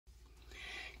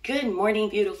Good morning,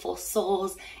 beautiful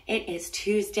souls. It is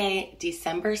Tuesday,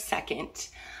 December 2nd,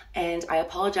 and I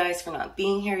apologize for not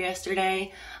being here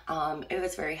yesterday. It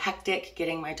was very hectic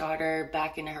getting my daughter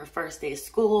back into her first day of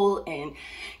school and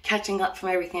catching up from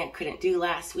everything I couldn't do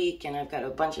last week, and I've got a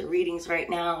bunch of readings right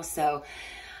now, so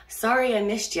sorry I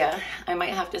missed you. I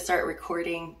might have to start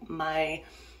recording my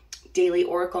daily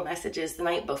oracle messages the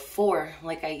night before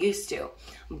like I used to,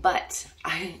 but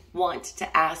I want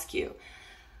to ask you,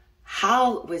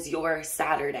 how was your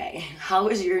Saturday? How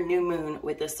was your new moon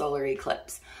with the solar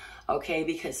eclipse? Okay,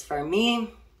 because for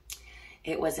me,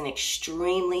 it was an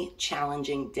extremely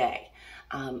challenging day.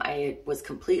 I was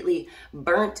completely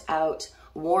burnt out,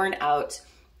 worn out.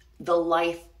 The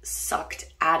life sucked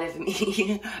out of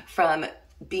me from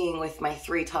being with my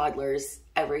 3 toddlers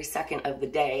every second of the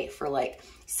day for like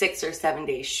 6 or 7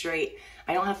 days straight.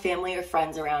 I don't have family or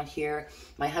friends around here.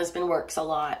 My husband works a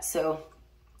lot, so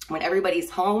when everybody's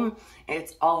home,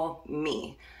 it's all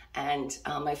me. And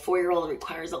my 4-year-old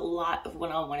requires a lot of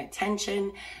one-on-one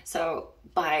attention. So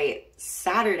by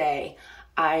Saturday,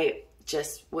 I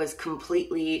just was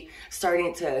completely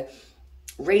starting to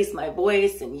raise my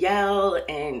voice and yell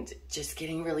and just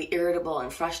getting really irritable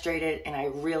and frustrated. And I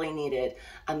really needed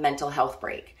a mental health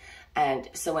break. And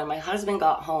so when my husband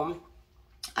got home,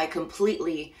 I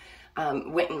completely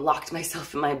went and locked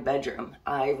myself in my bedroom.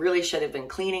 I really should have been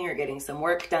cleaning or getting some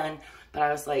work done, but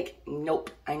I was like,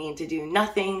 nope, I need to do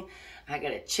nothing. I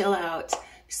gotta chill out.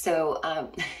 So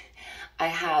I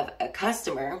have a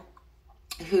customer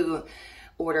who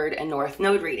ordered a North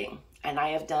Node reading, and I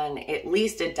have done at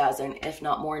least a dozen, if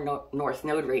not more, North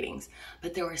Node readings,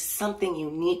 but there was something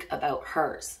unique about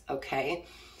hers, okay?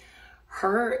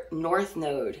 Her North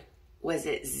Node was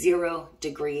at 0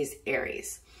 degrees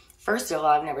Aries. First of all,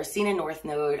 I've never seen a North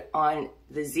Node on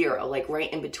the 0, like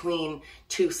right in between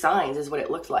 2 signs is what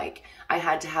it looked like. I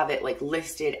had to have it like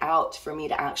listed out for me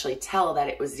to actually tell that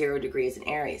it was 0 degrees in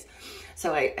Aries.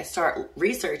 So I start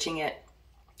researching it,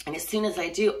 and as soon as I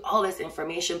do, all this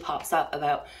information pops up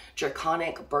about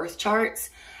draconic birth charts,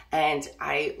 and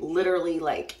I literally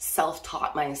like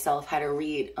self-taught myself how to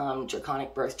read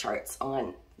draconic birth charts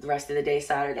on the rest of the day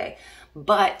Saturday.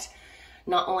 But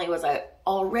not only was I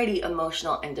already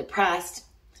emotional and depressed,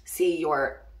 see,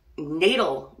 your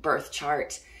natal birth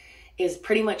chart is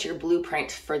pretty much your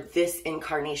blueprint for this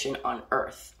incarnation on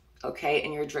Earth, okay?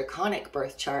 And your draconic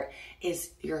birth chart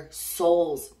is your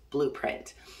soul's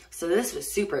blueprint. So this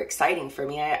was super exciting for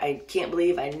me. I can't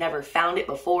believe I never found it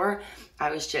before. I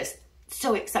was just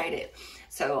so excited.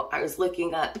 So I was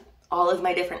looking up all of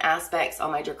my different aspects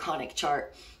on my draconic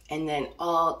chart, and then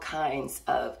all kinds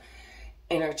of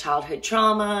inner childhood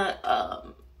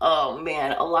trauma, oh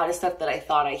man, a lot of stuff that I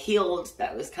thought I healed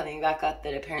that was coming back up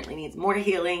that apparently needs more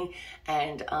healing.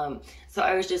 And so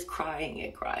I was just crying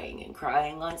and crying and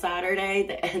crying on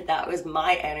Saturday. That was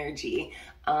my energy.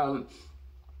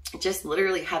 Just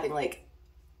literally having like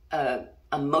a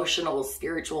emotional,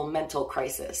 spiritual, mental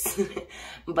crisis.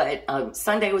 But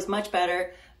Sunday was much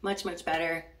better, much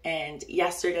better. And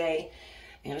yesterday,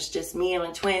 it was just me and my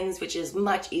twins, which is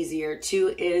much easier.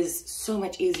 2 is so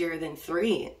much easier than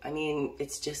 3. I mean,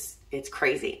 it's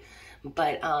crazy.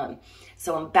 But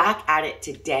so I'm back at it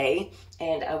today,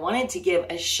 and I wanted to give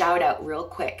a shout out real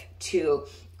quick to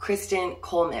Kristen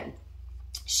Coleman.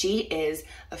 She is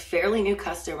a fairly new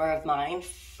customer of mine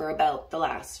for about the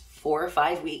last 4 or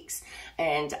 5 weeks,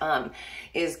 and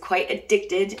is quite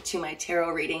addicted to my tarot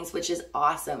readings, which is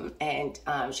awesome. And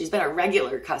she's been a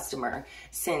regular customer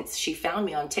since she found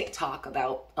me on TikTok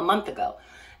about a month ago.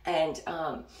 And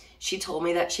she told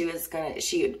me that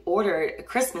she had ordered a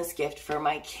Christmas gift for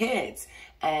my kids.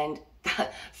 And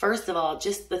first of all,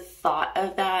 just the thought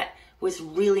of that was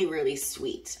really, really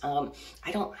sweet.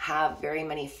 I don't have very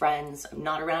many friends. I'm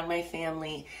not around my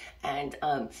family. And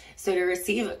so to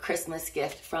receive a Christmas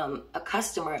gift from a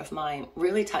customer of mine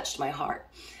really touched my heart.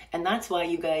 And that's why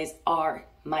you guys are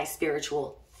my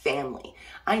spiritual family.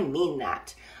 I mean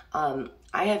that.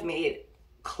 I have made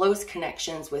close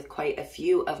connections with quite a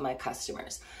few of my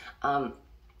customers,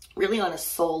 really on a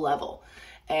soul level.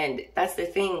 And that's the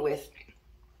thing with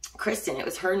Kristen. It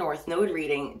was her North Node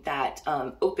reading that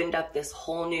opened up this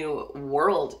whole new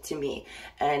world to me.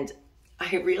 And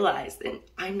I realized that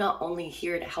I'm not only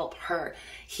here to help her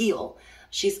heal,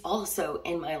 she's also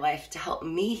in my life to help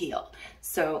me heal.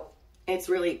 So it's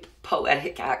really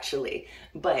poetic, actually.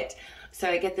 But so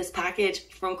I get this package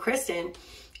from Kristen,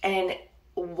 and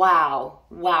wow,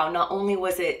 not only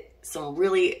was it some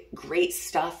really great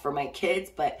stuff for my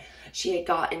kids, but she had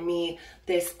gotten me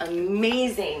this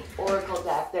amazing oracle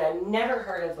deck that I've never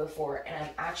heard of before, and I'm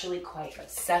actually quite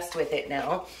obsessed with it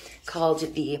now, called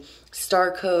the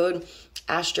Star Code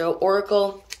Astro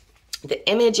Oracle. The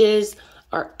images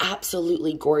are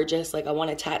absolutely gorgeous. Like, I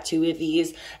want a tattoo of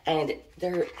these, and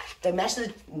the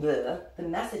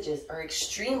messages are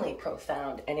extremely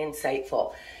profound and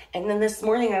insightful. And then this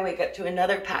morning I wake up to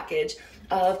another package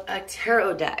of a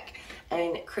tarot deck.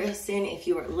 And Kristen, if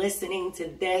you are listening to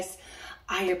this,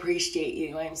 I appreciate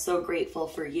you. I'm so grateful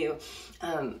for you.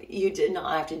 You did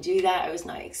not have to do that. I was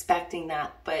not expecting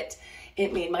that, but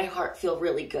it made my heart feel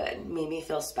really good. It made me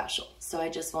feel special. So I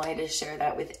just wanted to share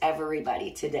that with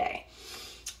everybody today.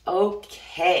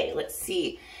 Okay, let's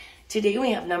see. Today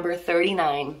we have number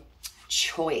 39,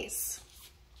 choice.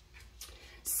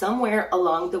 Somewhere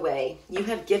along the way, you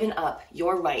have given up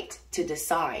your right to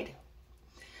decide.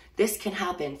 This can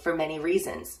happen for many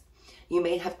reasons. You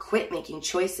may have quit making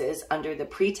choices under the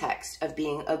pretext of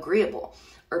being agreeable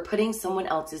or putting someone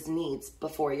else's needs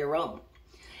before your own.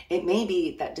 It may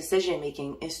be that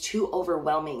decision-making is too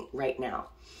overwhelming right now.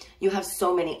 You have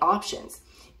so many options.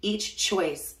 Each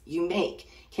choice you make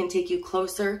can take you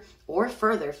closer or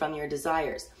further from your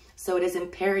desires. So it is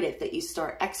imperative that you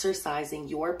start exercising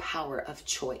your power of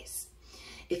choice.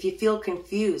 If you feel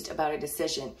confused about a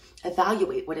decision,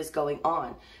 evaluate what is going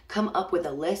on. Come up with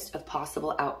a list of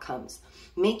possible outcomes.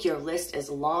 Make your list as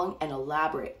long and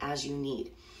elaborate as you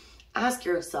need. Ask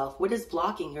yourself, what is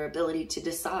blocking your ability to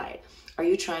decide? Are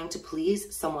you trying to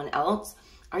please someone else?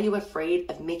 Are you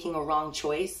afraid of making a wrong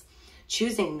choice?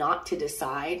 Choosing not to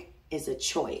decide is a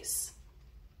choice.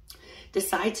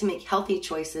 Decide to make healthy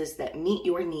choices that meet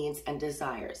your needs and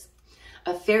desires.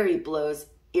 A fairy blows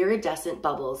iridescent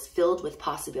bubbles filled with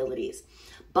possibilities.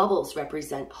 Bubbles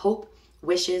represent hope,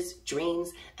 wishes,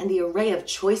 dreams, and the array of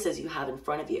choices you have in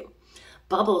front of you.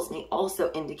 Bubbles may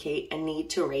also indicate a need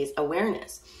to raise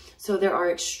awareness. So there are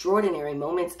extraordinary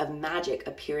moments of magic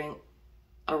appearing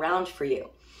around for you.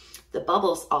 The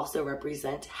bubbles also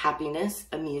represent happiness,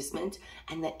 amusement,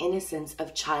 and the innocence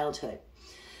of childhood.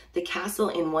 The castle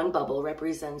in one bubble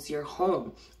represents your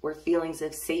home or feelings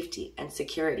of safety and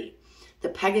security. The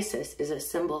Pegasus is a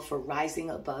symbol for rising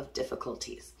above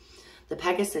difficulties. The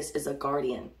Pegasus is a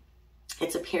guardian.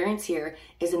 Its appearance here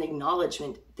is an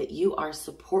acknowledgement that you are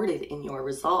supported in your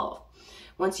resolve.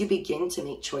 Once you begin to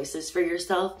make choices for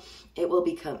yourself, it will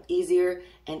become easier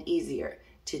and easier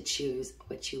to choose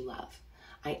what you love.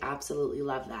 I absolutely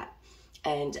love that.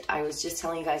 And I was just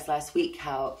telling you guys last week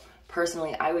how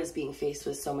personally I was being faced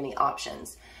with so many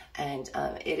options. And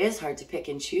it is hard to pick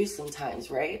and choose sometimes,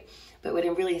 right? But what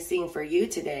I'm really seeing for you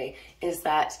today is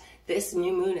that this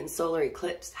new moon and solar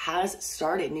eclipse has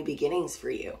started new beginnings for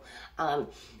you.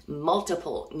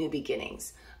 Multiple new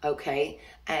beginnings, okay?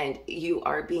 And you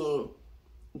are being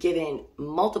given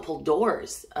multiple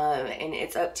doors, and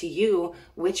it's up to you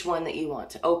which one that you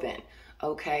want to open,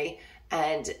 okay?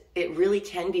 And it really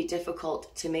can be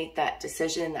difficult to make that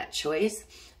decision, that choice,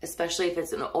 especially if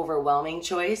it's an overwhelming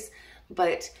choice.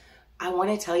 But I want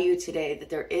to tell you today that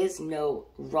there is no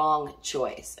wrong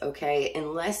choice, okay?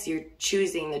 Unless you're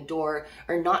choosing the door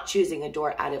or not choosing a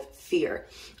door out of fear.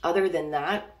 Other than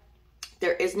that,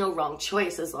 there is no wrong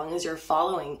choice as long as you're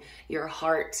following your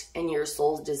heart and your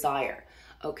soul's desire,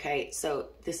 okay? So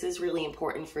this is really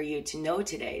important for you to know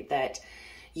today, that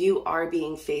you are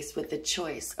being faced with the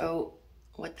choice. Oh,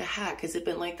 what the heck? Has it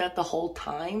been like that the whole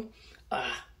time?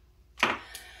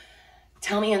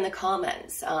 Tell me in the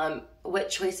comments, what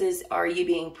choices are you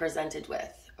being presented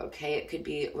with? Okay, it could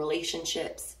be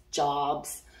relationships,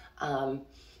 jobs,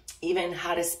 even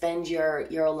how to spend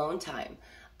your alone time.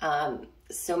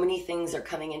 So many things are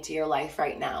coming into your life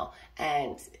right now,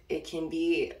 and it can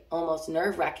be almost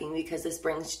nerve-wracking because this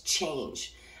brings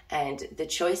change, and the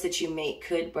choice that you make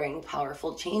could bring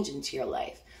powerful change into your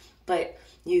life. But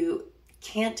you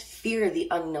can't fear the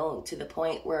unknown to the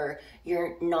point where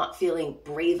you're not feeling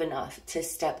brave enough to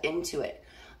step into it.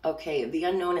 Okay, the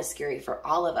unknown is scary for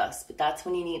all of us, but that's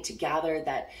when you need to gather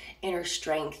that inner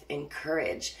strength and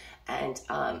courage and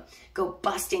go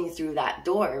busting through that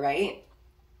door, right?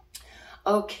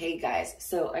 Okay, guys,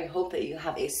 so I hope that you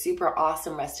have a super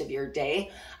awesome rest of your day.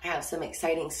 I have some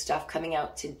exciting stuff coming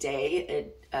out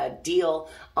today, a deal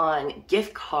on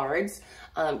gift cards,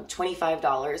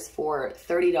 $25 for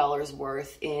 $30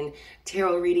 worth in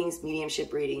tarot readings,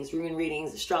 mediumship readings, rune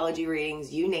readings, astrology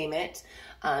readings, you name it.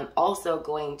 I'm also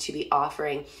going to be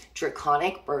offering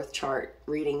draconic birth chart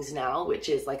readings now, which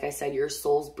is, like I said, your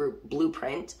soul's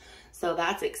blueprint. So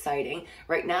that's exciting.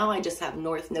 Right now, I just have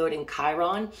North Node and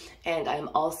Chiron, and I'm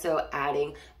also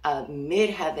adding a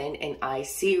Midheaven and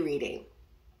IC reading.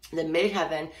 The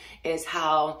Midheaven is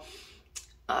how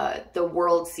the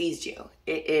world sees you.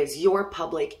 It is your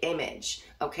public image,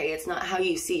 okay? It's not how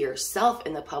you see yourself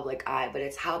in the public eye, but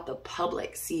it's how the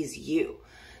public sees you.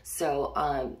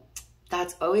 So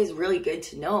that's always really good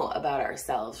to know about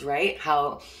ourselves, right?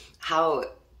 How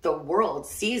the world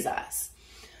sees us.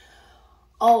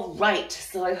 All right,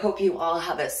 so I hope you all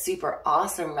have a super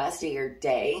awesome rest of your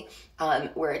day.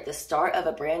 We're at the start of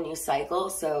a brand new cycle,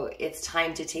 so it's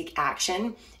time to take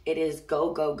action. It is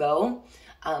go, go, go.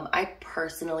 I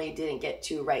personally didn't get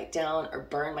to write down or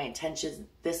burn my intentions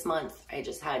this month. I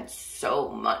just had so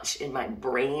much in my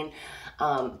brain,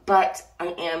 but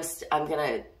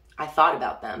I thought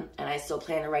about them, and I still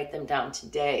plan to write them down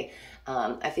today.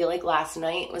 I feel like last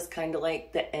night was kind of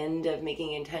like the end of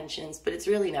making intentions, but it's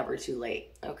really never too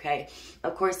late, okay?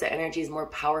 Of course, the energy is more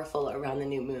powerful around the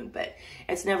new moon, but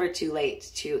it's never too late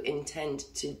to intend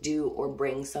to do or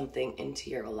bring something into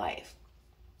your life.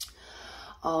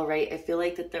 All right, I feel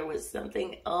like that there was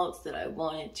something else that I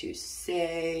wanted to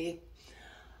say.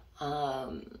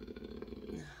 I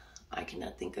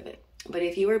cannot think of it. But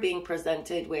if you are being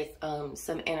presented with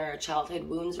some inner childhood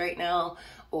wounds right now,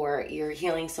 or you're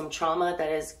healing some trauma that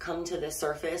has come to the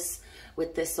surface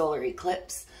with this solar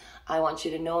eclipse, I want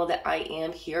you to know that I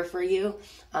am here for you.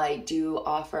 I do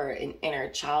offer an inner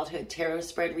childhood tarot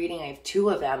spread reading. I have 2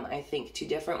 of them, I think 2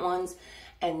 different ones.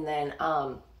 And then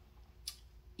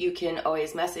you can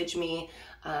always message me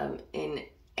in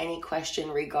any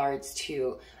question regards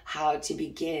to how to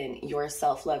begin your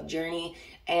self-love journey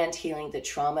and healing the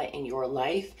trauma in your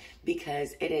life,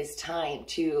 because it is time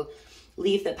to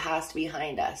leave the past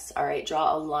behind us. All right,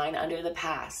 draw a line under the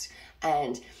past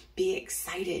and be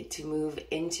excited to move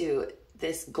into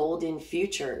this golden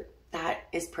future that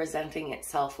is presenting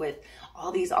itself with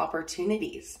all these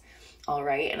opportunities. All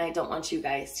right, and I don't want you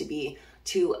guys to be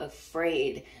too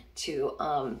afraid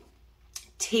to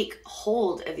take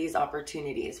hold of these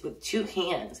opportunities with 2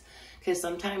 hands, because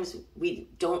sometimes we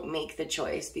don't make the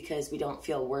choice because we don't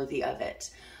feel worthy of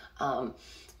it.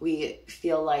 We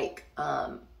feel like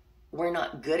we're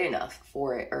not good enough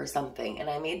for it or something. And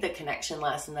I made the connection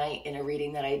last night in a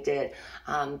reading that I did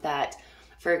that,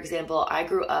 for example, I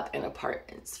grew up in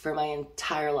apartments for my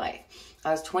entire life.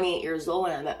 I was 28 years old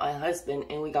when I met my husband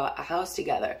and we got a house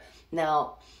together.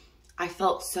 Now, I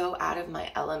felt so out of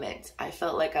my element. I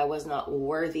felt like I was not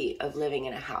worthy of living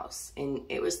in a house. And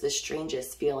it was the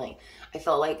strangest feeling. I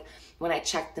felt like when I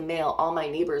checked the mail, all my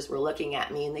neighbors were looking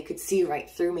at me and they could see right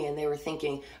through me and they were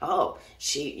thinking, oh,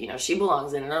 she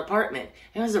belongs in an apartment.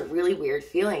 And it was a really weird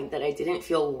feeling that I didn't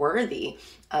feel worthy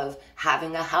of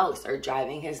having a house or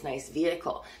driving his nice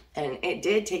vehicle. And it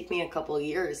did take me a couple of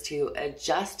years to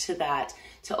adjust to that,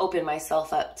 to open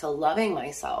myself up to loving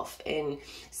myself and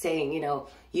saying,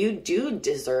 you do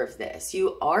deserve this.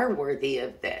 You are worthy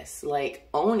of this. Like,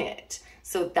 own it.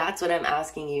 So that's what I'm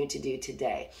asking you to do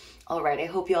today. All right, I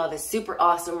hope you all have a super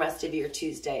awesome rest of your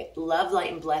Tuesday. Love,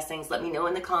 light, and blessings. Let me know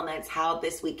in the comments how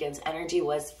this weekend's energy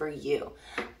was for you.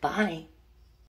 Bye.